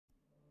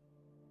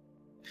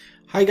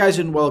Hi guys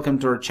and welcome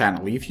to our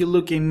channel. If you're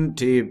looking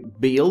to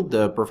build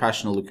a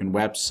professional looking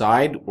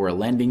website or a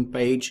landing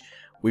page,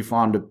 we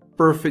found a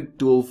perfect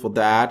tool for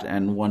that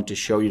and want to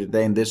show you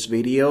today in this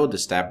video the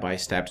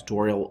step-by-step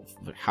tutorial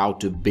of how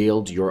to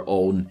build your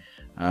own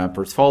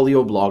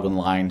portfolio, blog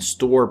online,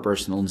 store,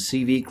 personal and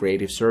CV,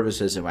 creative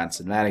services,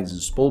 events and weddings,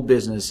 and small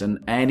business, and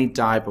any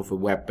type of a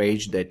web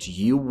page that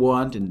you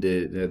want and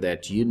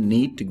that you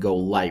need to go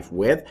live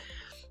with.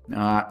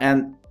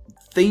 And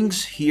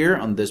things here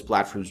on this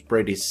platform is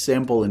pretty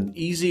simple and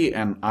easy,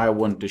 and I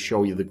want to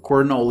show you the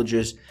core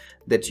knowledges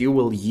that you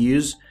will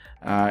use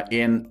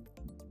in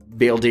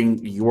building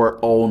your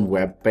own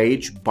web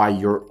page by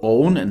your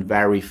own and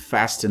very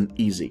fast and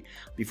easy.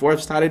 Before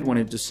I've started, I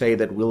wanted to say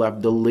that we'll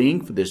have the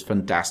link for this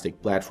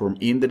fantastic platform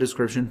in the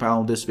description panel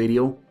of this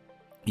video.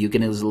 You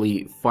can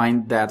easily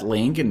find that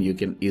link and you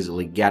can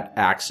easily get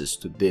access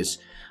to this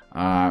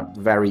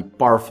very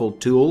powerful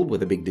tool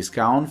with a big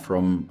discount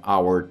from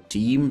our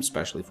team,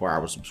 especially for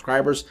our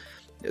subscribers.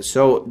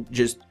 So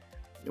just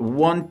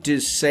want to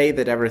say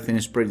that everything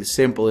is pretty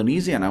simple and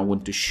easy, and I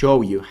want to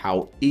show you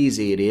how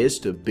easy it is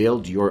to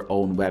build your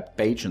own web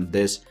page on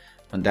this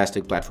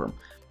fantastic platform.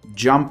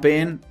 Jump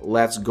in,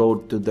 let's go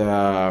to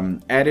the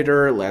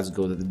editor, let's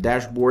go to the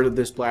dashboard of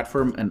this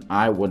platform, and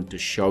I want to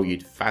show you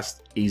it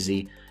fast,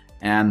 easy,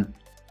 and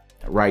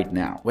right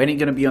now. When you're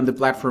going to be on the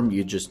platform,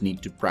 you just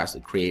need to press the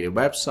create a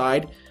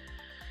website.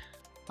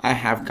 I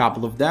have a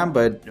couple of them,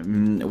 but I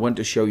want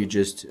to show you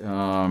just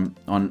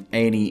on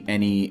any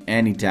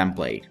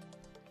template.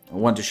 I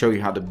want to show you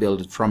how to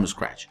build it from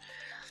scratch.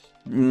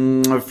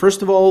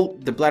 First of all,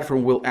 the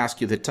platform will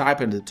ask you the type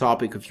and the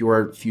topic of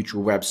your future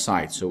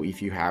website. So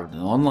if you have an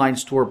online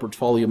store,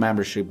 portfolio,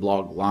 membership,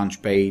 blog,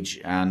 launch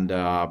page, and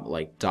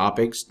like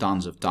topics,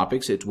 tons of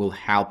topics, it will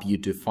help you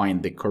to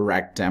find the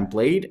correct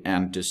template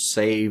and to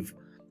save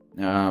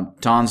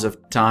tons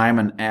of time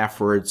and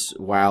efforts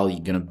while you're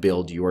gonna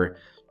build your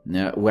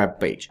web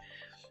page.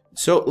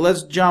 So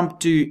let's jump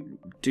to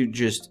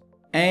just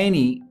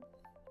any.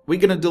 We're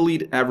gonna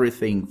delete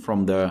everything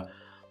from the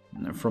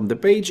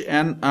page,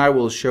 and I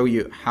will show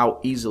you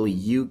how easily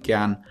you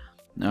can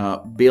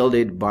build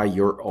it by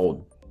your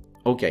own.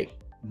 Okay,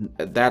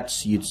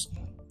 that's it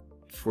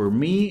for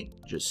me.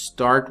 Just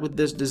start with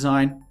this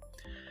design.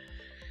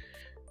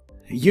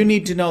 You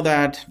need to know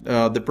that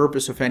the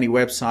purpose of any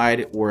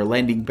website or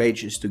landing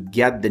page is to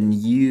get the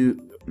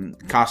new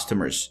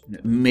customers,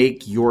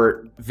 make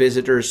your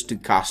visitors to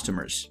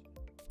customers.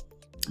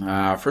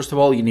 First of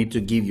all, you need to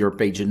give your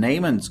page a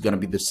name, and it's going to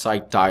be the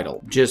site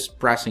title. Just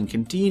pressing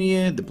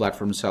continue, the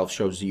platform itself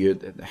shows you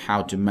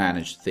how to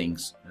manage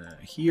things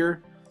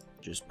here.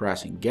 Just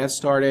pressing get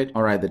started.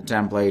 All right, the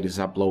template is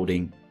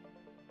uploading.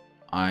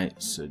 I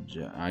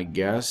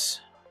guess,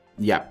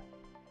 yeah.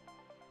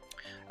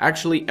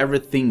 Actually,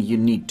 everything you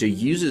need to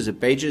use is a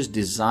page's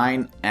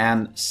design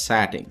and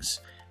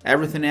settings.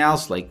 Everything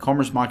else like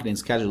commerce marketing,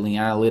 scheduling,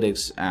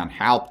 analytics, and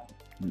help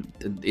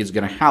is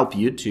going to help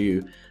you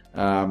to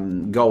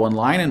go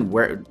online, and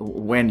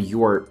when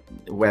your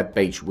web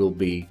page will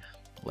be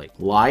like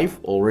live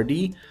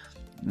already,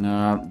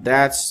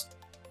 that's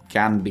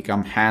can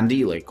become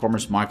handy. Like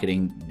commerce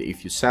marketing,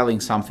 if you're selling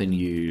something,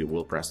 you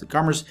will press the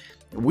commerce.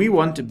 We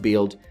want to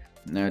build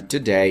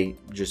today,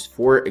 just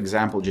for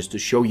example, just to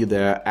show you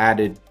the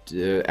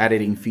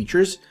editing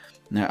features.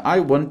 Now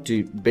I want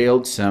to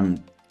build some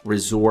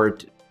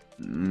resort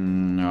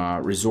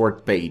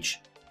page,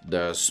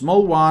 the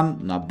small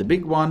one, not the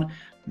big one.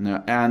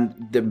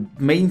 And the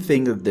main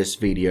thing of this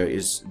video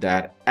is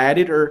that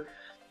editor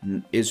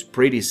is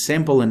pretty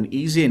simple and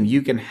easy, and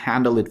you can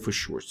handle it for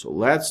sure. So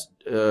let's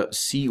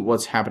see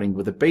what's happening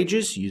with the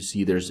pages. You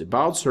see there's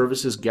about,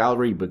 services,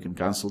 gallery, booking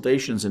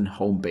consultations, and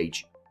home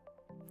page.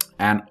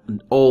 And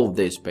all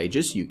these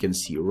pages you can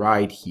see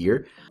right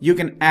here. You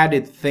can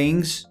edit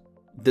things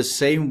the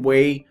same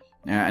way,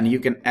 and you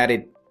can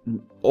edit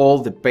all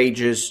the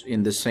pages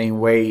in the same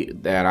way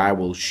that I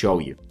will show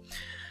you.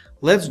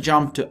 Let's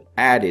jump to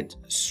edit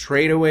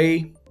straight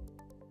away,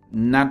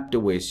 not to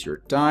waste your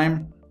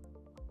time.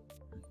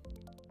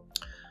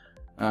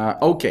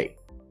 Okay,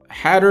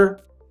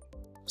 header,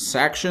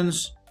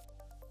 sections,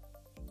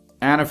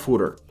 and a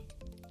footer.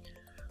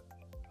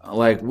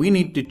 Like we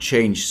need to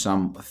change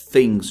some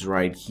things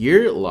right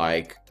here,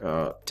 like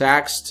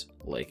text,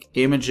 like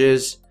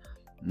images,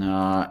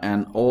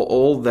 and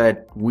all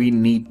that we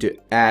need to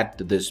add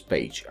to this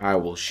page. I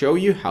will show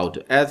you how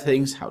to add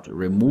things, how to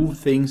remove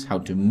things, how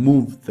to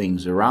move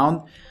things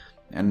around,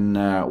 and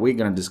we're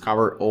gonna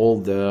discover all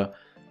the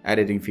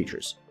editing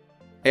features.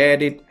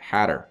 Edit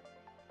header.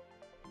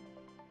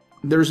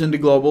 There's in the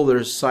global,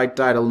 there's site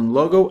title and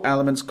logo,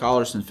 elements,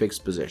 colors, and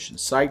fixed position.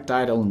 Site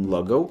title and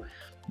logo.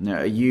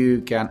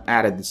 You can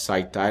edit the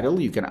site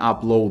title, you can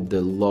upload the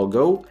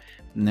logo,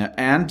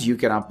 and you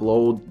can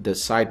upload the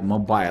site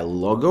mobile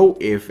logo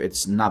if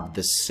it's not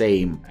the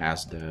same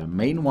as the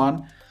main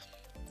one.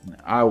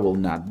 I will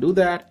not do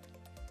that.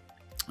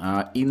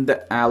 In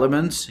the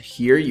elements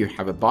here you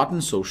have a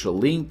button, social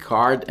link,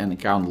 card, and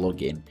account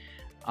login.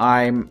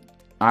 I'm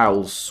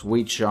I'll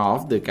switch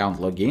off the account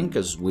login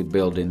because we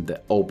build in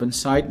the open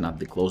site, not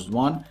the closed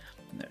one.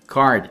 The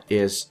card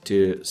is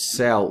to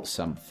sell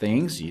some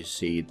things. You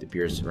see it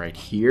appears right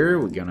here.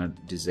 We're gonna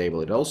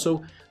disable it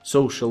also.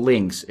 Social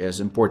links is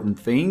an important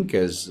thing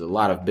because a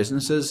lot of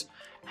businesses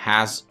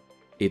has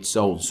its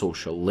own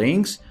social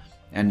links,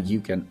 and you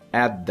can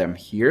add them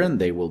here and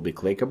they will be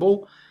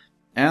clickable.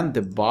 And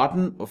the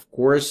button, of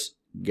course,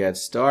 get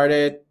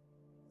started.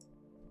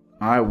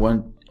 I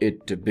want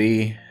it to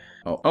be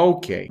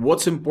okay.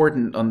 What's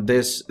important on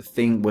this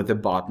thing with the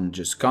button?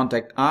 Just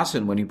contact us,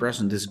 and when you press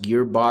on this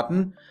gear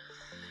button,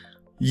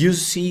 you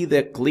see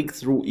the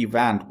click-through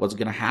event. What's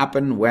gonna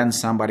happen when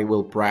somebody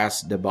will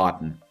press the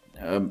button?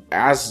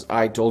 As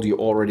I told you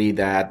already,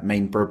 that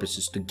main purpose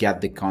is to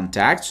get the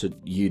contact. So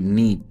you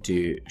need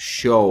to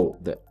show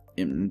the,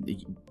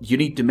 you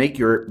need to make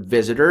your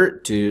visitor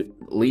to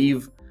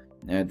leave,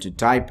 to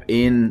type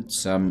in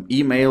some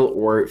email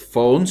or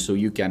phone so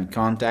you can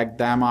contact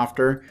them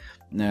after,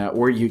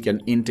 or you can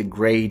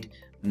integrate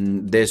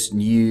this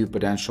new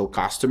potential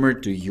customer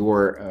to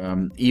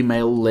your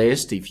email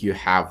list if you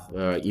have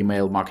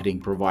email marketing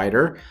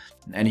provider,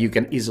 and you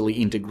can easily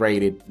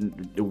integrate it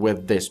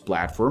with this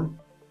platform.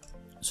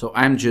 So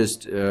I'm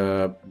just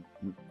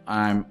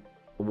I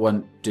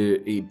want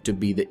it to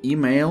be the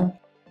email,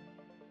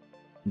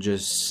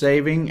 just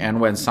saving, and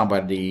when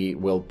somebody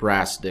will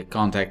press the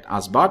contact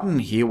us button,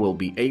 he will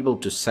be able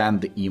to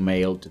send the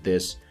email to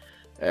this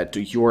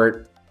to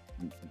your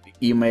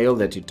email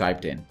that you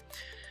typed in.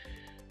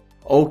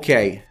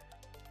 Okay,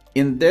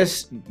 in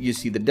this you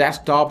see the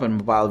desktop and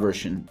mobile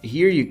version.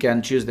 Here you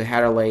can choose the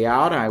header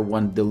layout. I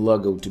want the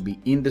logo to be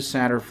in the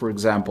center, for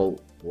example,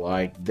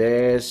 like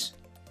this.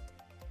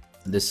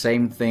 The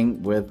same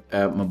thing with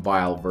a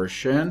mobile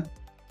version,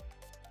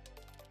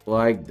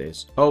 like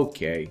this.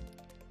 Okay,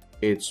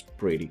 it's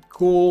pretty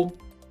cool.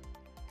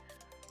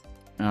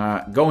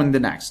 Going the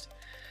next,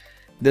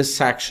 the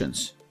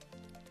sections.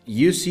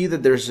 You see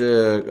that there's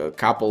a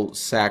couple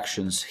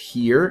sections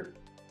here,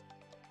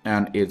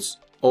 and it's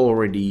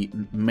already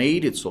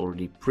made, it's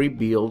already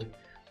pre-built.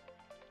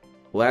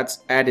 Let's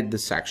edit the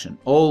section.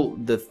 All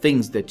the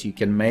things that you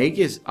can make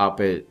is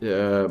up it,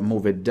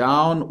 move it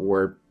down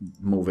or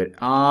move it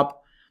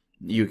up.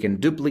 You can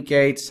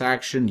duplicate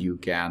section, you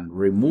can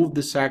remove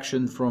the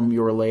section from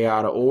your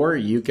layout, or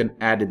you can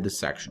edit the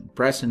section.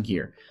 Press in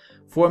here,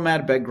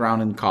 format,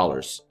 background and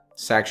colors,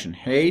 section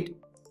height,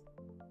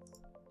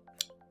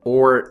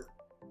 or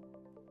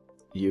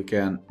you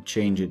can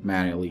change it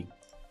manually.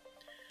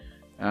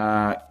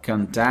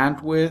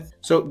 Content width.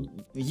 So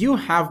you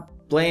have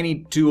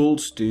plenty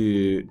tools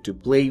to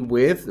play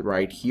with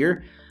right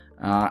here,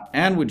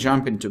 and we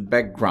jump into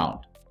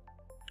background.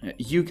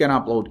 You can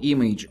upload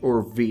image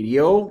or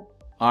video.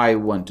 I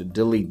want to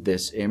delete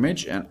this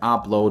image and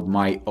upload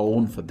my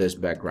own for this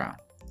background,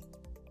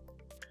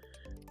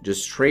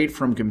 just straight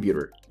from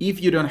computer.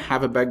 If you don't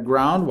have a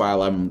background,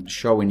 while I'm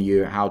showing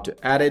you how to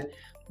edit,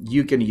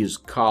 you can use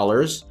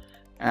colors,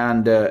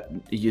 and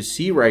you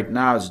see right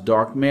now it's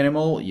dark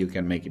minimal. You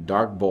can make it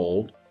dark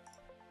bold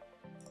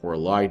or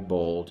light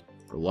bold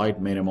or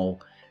light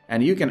minimal,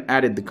 and you can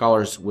edit the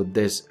colors with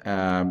this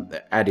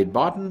edit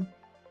button.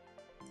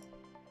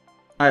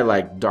 I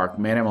like dark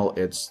minimal,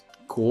 it's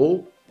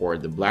cool, or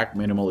the black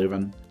minimal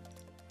even.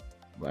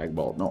 Black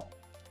bold, no,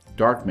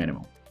 dark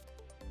minimal.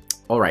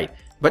 All right,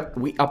 but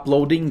we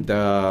uploading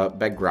the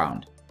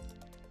background.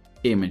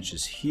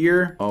 Images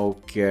here.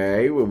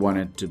 Okay, we want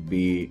it to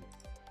be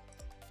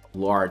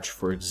large,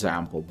 for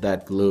example.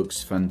 That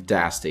looks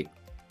fantastic.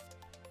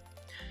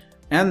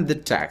 And the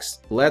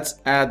text, let's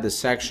add the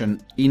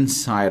section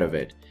inside of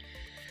it.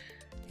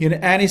 In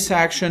any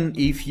section,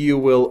 if you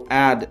will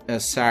add a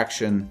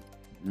section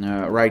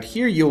right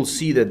here, you'll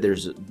see that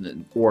there's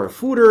or a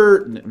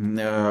footer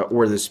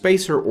or the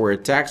spacer or a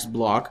text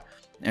block,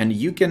 and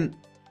you can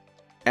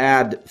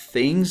add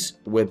things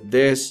with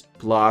this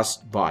plus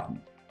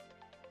button.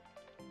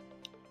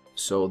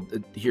 So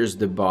here's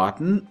the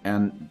button,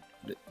 and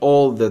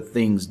all the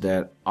things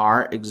that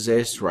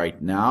exist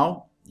right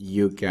now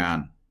you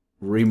can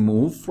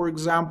remove, for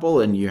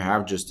example, and you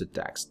have just a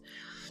text.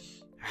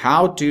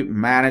 How to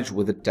manage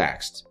with the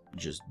text?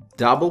 Just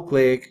double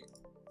click,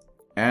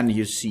 and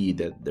you see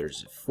that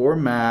there's a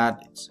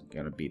format. It's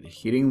gonna be the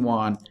heading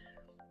one,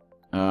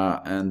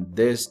 and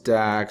this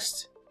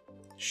text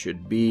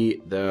should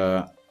be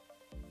the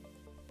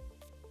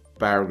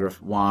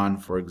paragraph 1,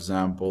 for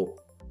example,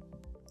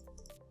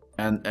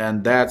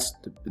 and that's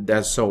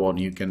so on.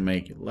 You can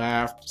make it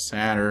left,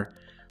 center,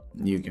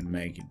 you can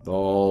make it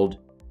bold,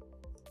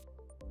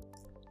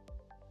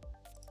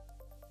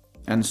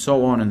 and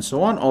so on and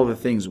so on. All the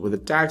things with the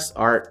text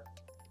are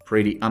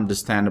pretty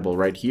understandable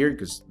right here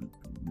because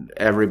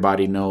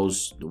everybody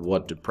knows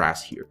what to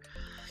press here.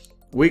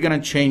 We're gonna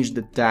change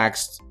the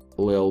text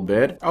a little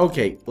bit.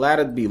 Okay, let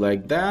it be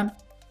like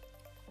that.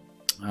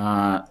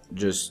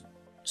 Just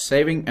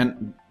saving,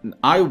 and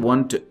I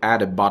want to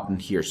add a button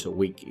here. So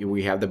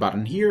we have the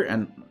button here,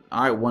 and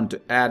I want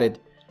to add it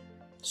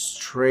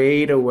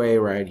straight away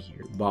right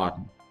here.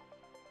 Button.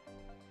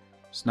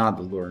 It's not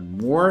the learn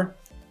more.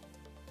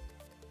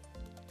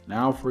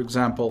 now, for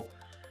example,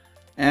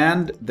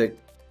 and the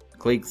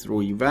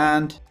click-through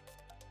event,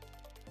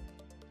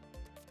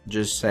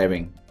 just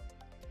saving.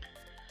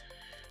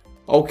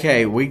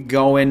 Okay, we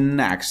go in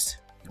next.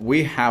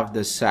 We have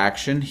the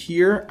section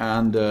here,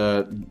 and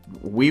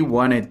we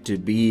want it to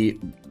be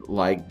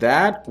like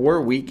that,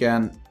 or we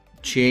can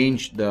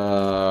change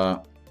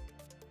the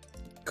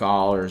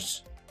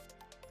colors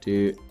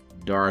to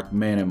dark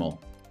minimal.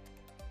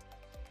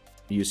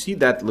 You see,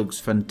 that looks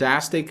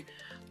fantastic.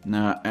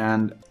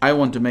 And I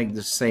want to make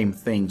the same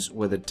things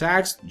with the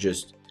text.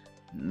 Just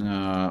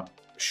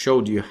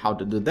showed you how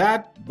to do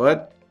that,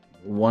 but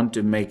want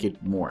to make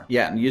it more.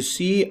 Yeah, you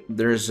see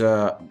there's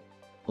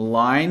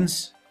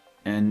lines,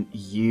 and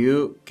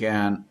you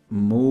can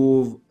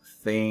move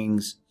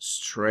things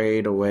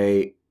straight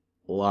away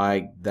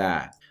like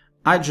that.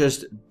 I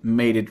just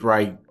made it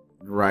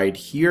right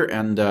here,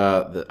 and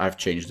I've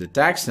changed the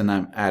text, and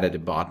I've added a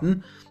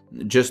button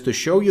just to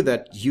show you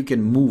that you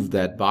can move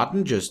that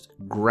button, just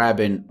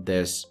grabbing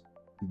this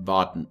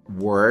button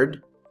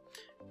word,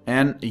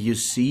 and you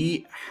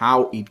see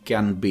how it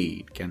can be.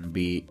 It can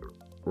be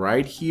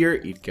right here,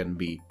 it can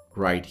be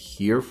right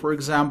here, for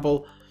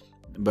example,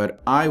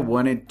 but I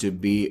want it to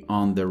be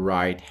on the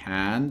right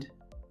hand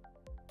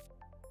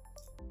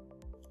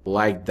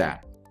like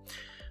that.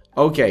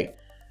 Okay,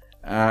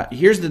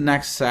 here's the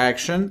next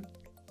section,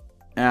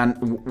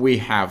 and we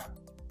have,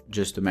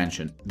 just to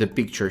mention, the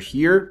picture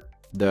here,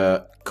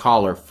 the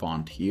color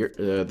font here,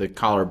 the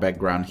color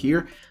background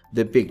here,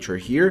 the picture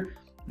here,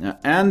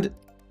 and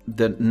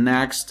the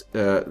next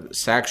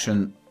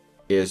section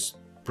is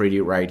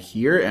pretty right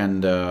here,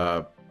 and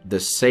the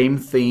same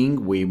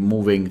thing, we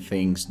moving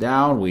things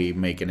down, we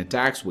making a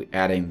text, we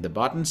adding the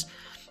buttons,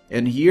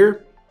 and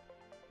here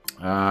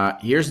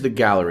here's the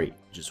gallery.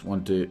 Just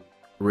want to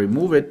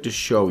remove it to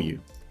show you.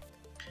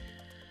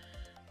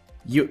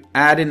 You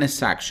add in a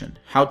section.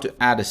 How to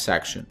add a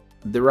section?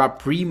 There are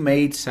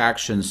pre-made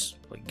sections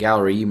like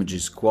gallery,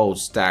 images,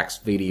 quotes,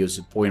 text, videos,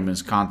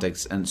 appointments,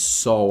 contacts, and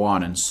so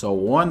on and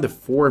so on. The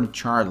form,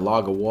 chart,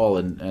 logo, wall,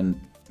 and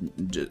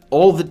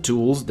all the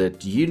tools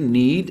that you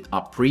need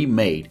are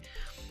pre-made.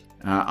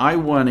 I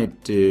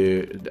want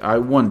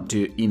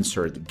to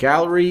insert the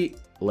gallery.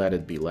 Let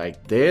it be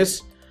like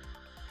this.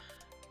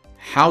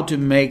 How to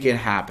make it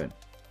happen?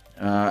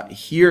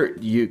 Here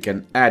you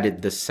can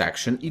edit the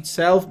section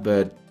itself,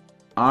 but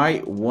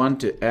I want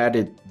to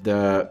edit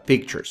the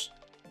pictures.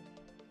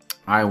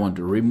 I want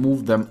to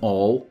remove them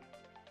all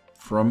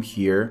from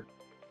here.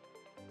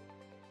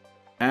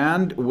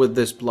 And with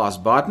this plus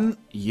button,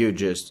 you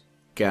just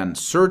can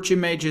search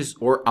images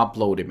or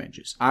upload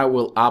images. I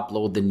will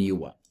upload the new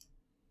one.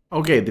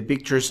 Okay, the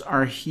pictures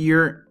are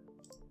here,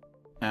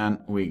 and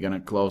we're gonna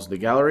close the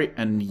gallery,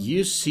 and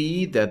you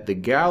see that the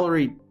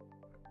gallery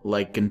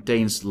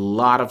contains a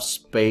lot of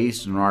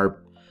space on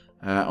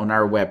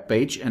our web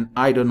page, and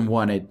I don't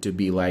want it to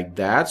be like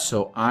that,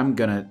 so I'm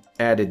gonna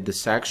edit the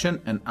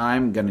section, and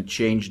I'm gonna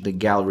change the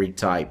gallery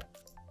type.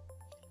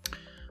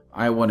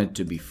 I want it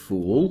to be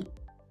full.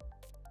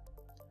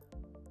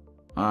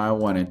 I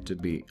want it to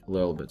be a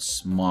little bit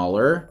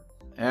smaller.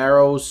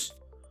 Arrows,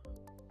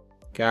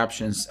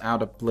 captions,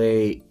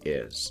 autoplay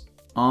is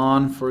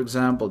on, for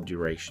example,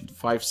 duration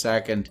 5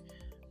 seconds,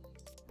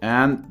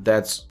 and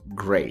that's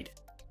great.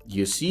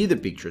 You see the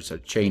pictures are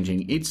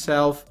changing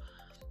itself,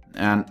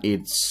 and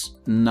it's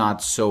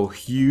not so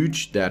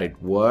huge that it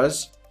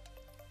was.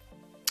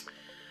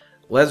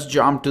 Let's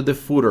jump to the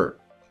footer.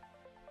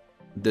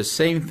 The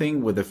same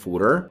thing with the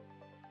footer.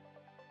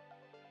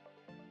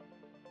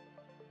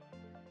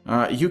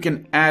 You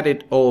can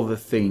edit all the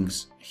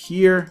things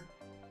here.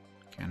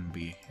 Can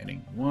be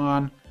heading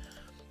 1.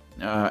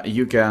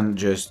 You can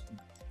just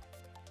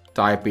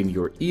type in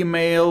your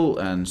email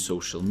and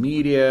social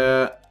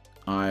media.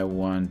 I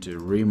want to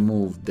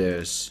remove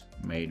this,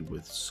 made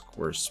with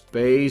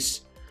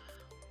Squarespace,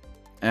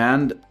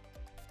 and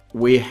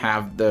we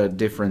have the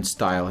different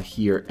style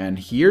here and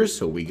here,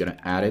 so we're gonna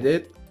edit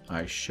it.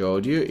 I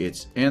showed you,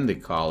 it's in the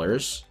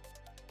colors.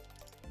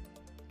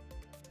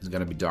 It's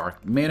gonna be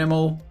dark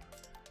minimal.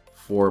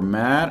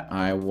 Format,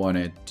 I want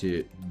it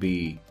to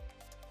be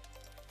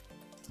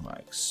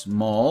like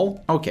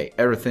small. Okay,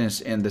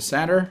 everything's in the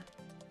center,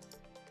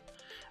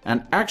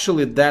 and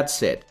actually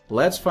that's it.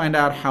 Let's find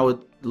out how it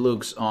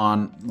looks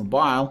on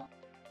mobile.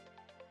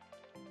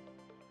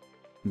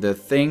 The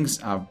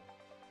things are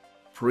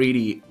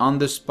pretty on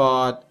the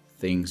spot,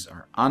 things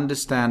are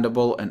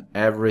understandable, and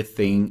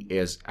everything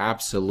is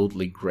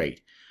absolutely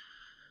great.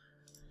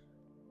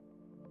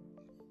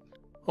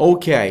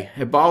 Okay,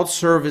 about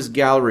service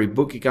gallery,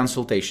 book a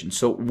consultation.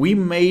 So we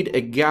made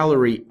a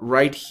gallery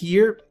right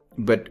here,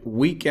 but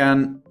we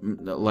can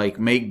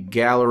make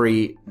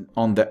gallery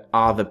on the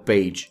other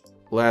page.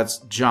 Let's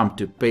jump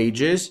to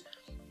pages.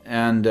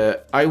 And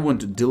I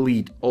want to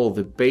delete all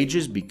the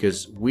pages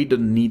because we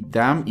don't need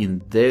them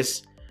in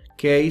this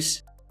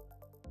case.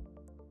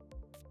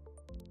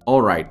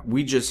 Alright,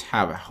 we just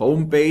have a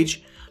home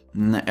page.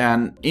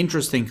 An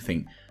interesting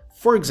thing.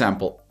 For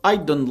example, I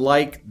don't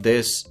like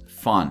this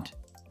font.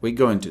 We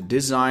go into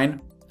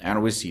design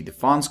and we see the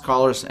fonts,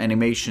 colors,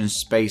 animations,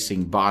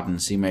 spacing,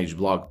 buttons, image,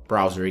 block,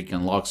 browser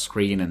icon, lock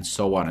screen, and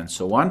so on and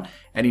so on.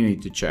 And you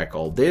need to check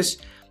all this.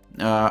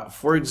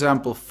 For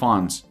example,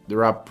 fonts.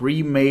 There are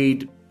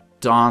pre-made,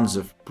 tons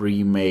of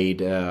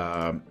pre-made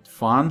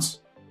fonts.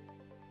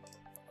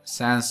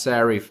 Sans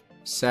serif,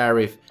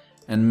 serif,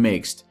 and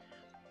mixed.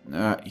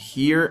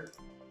 Here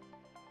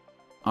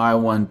I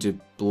want to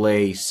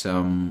play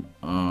some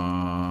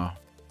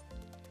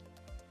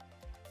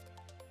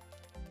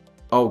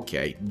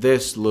okay,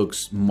 this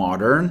looks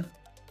modern.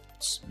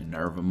 It's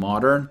Minerva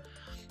Modern,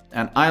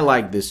 and I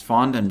like this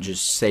font. I'm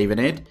just saving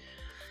it.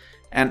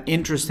 An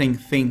interesting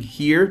thing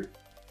here,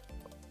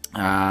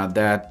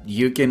 that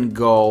you can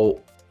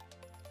go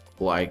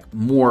like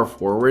more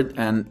forward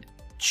and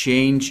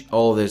change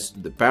all this,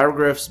 the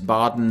paragraphs,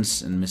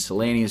 buttons, and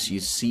miscellaneous.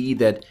 You see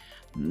that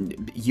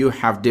you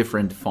have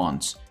different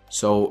fonts,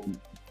 so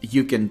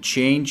you can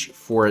change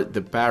for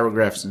the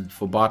paragraphs, and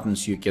for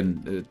buttons you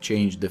can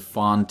change the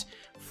font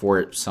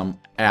for some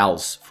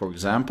else, for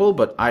example.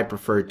 But I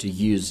prefer to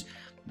use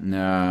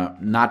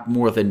not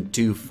more than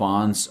 2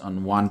 fonts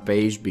on one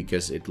page,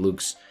 because it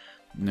looks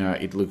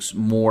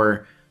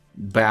more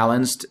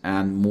balanced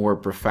and more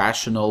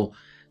professional.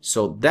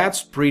 So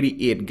that's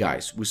pretty it,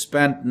 guys. We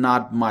spent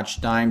not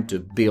much time to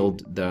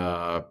build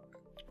the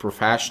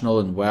professional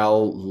and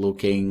well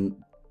looking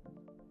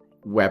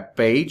web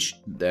page,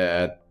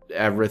 that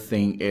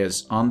everything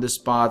is on the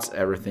spots,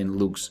 everything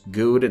looks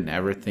good, and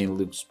everything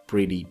looks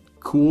pretty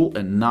cool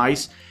and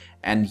nice,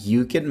 and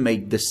you can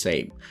make the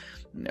same.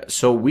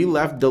 So we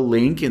left the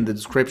link in the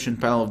description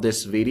panel of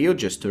this video,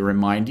 just to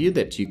remind you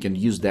that you can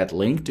use that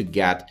link to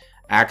get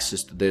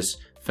access to this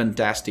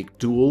fantastic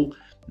tool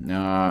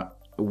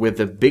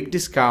with a big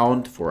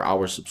discount for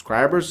our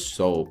subscribers.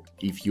 So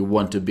if you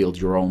want to build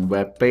your own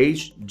web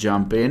page,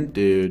 jump in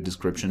the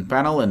description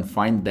panel and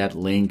find that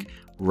link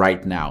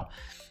right now.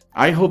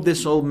 I hope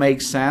this all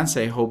makes sense.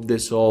 I hope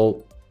this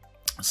all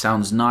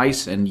sounds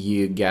nice and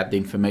you get the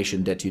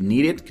information that you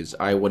needed, because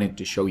I wanted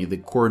to show you the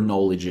core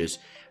knowledges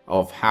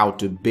of how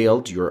to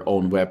build your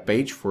own web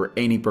page for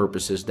any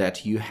purposes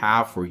that you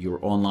have for your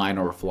online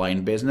or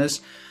offline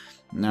business.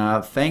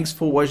 Thanks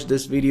for watching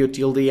this video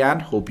till the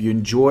end. Hope you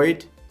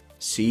enjoyed.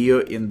 See you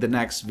in the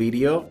next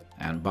video,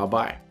 and bye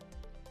bye.